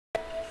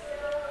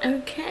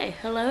Okay,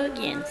 hello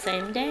again.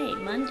 Same day,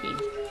 Monday.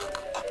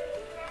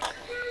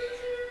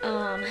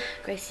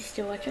 Gracie's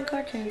still watching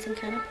cartoons and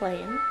kind of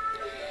playing.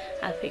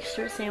 I fixed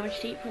her a sandwich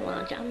to eat for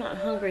lunch. I'm not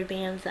hungry,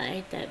 beans. I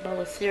ate that bowl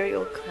of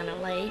cereal kind of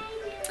late.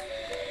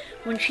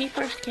 When she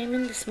first came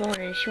in this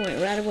morning, she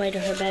went right away to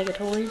her bag of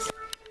toys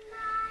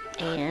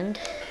and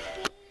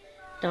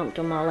dumped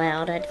them all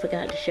out. I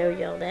forgot to show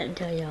y'all that and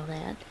tell y'all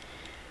that.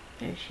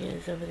 There she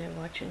is over there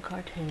watching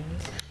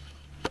cartoons.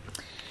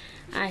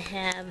 I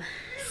have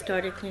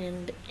started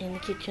cleaning in the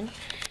kitchen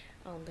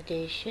on the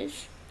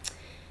dishes,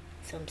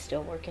 so I'm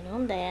still working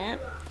on that.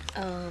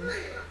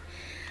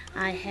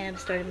 I have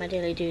started my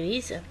daily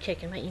duties of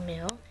checking my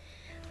email.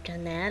 I've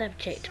done that. I've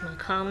checked my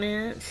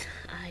comments.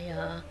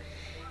 I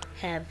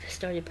have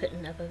started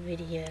putting up a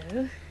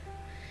video.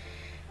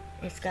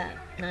 It's got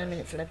 9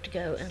 minutes left to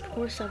go, and of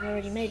course I've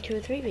already made 2 or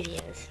 3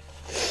 videos.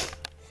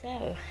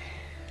 So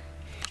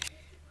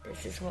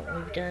this is what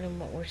we've done and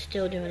what we're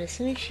still doing. As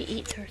soon as she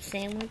eats her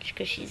sandwich,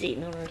 because she's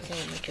eating on her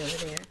sandwich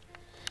over there,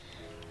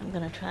 I'm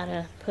going to try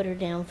to put her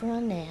down for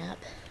a nap.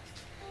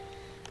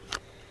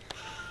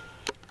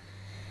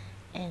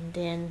 And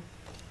then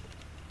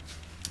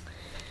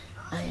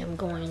I am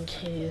going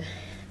to,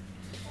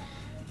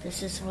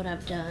 this is what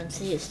I've done.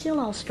 See, it's still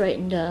all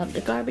straightened up.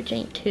 The garbage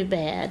ain't too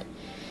bad.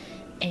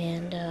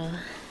 And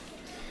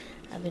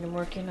I've been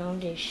working on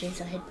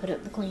dishes. I had put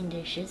up the clean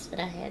dishes that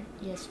I had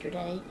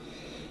yesterday.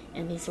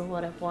 And these are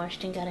what I've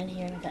washed and got in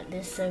here. And I got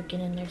this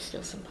soaking, and there's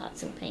still some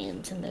pots and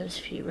pans and those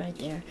few right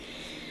there.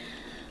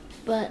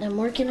 But I'm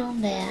working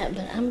on that.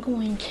 But I'm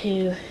going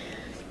to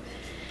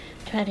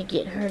try to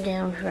get her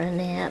down for a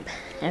nap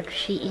after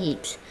she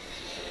eats.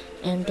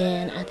 And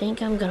then I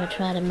think I'm going to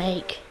try to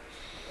make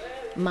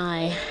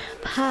my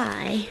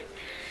pie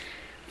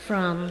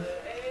from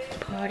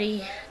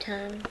Party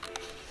Time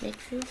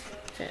Mixes.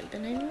 Is that the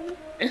name of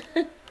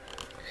it?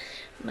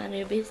 My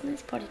new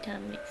business, Party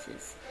Time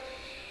Mixes.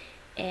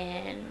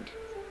 And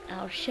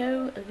I'll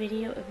show a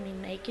video of me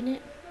making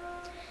it.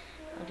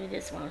 I'll do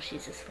this while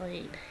she's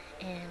asleep.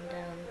 And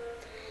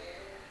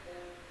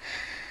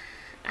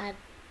I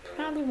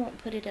probably won't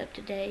put it up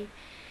today,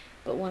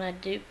 but when I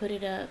do put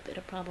it up,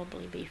 it'll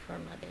probably be for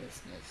my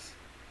business.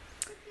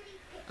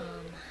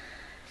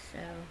 So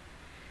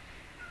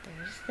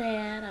there's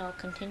that. I'll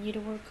continue to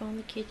work on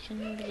the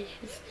kitchen and the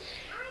dishes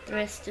the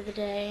rest of the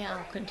day.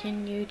 I'll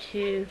continue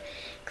to,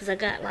 because I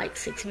got like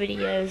 6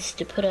 videos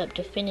to put up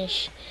to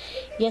finish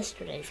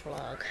yesterday's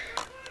vlog.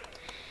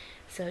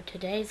 So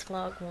today's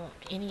vlog won't,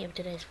 any of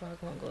today's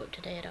vlog won't go up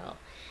today at all.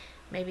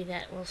 Maybe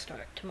that will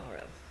start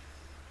tomorrow.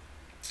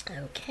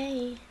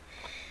 Okay,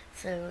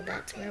 so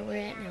that's where we're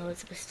at now.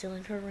 Elizabeth's still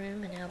in her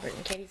room, and Albert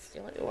and Katie's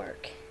still at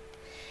work.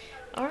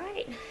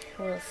 Alright,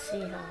 we'll see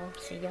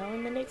y'all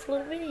in the next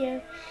little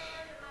video.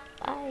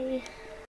 Bye.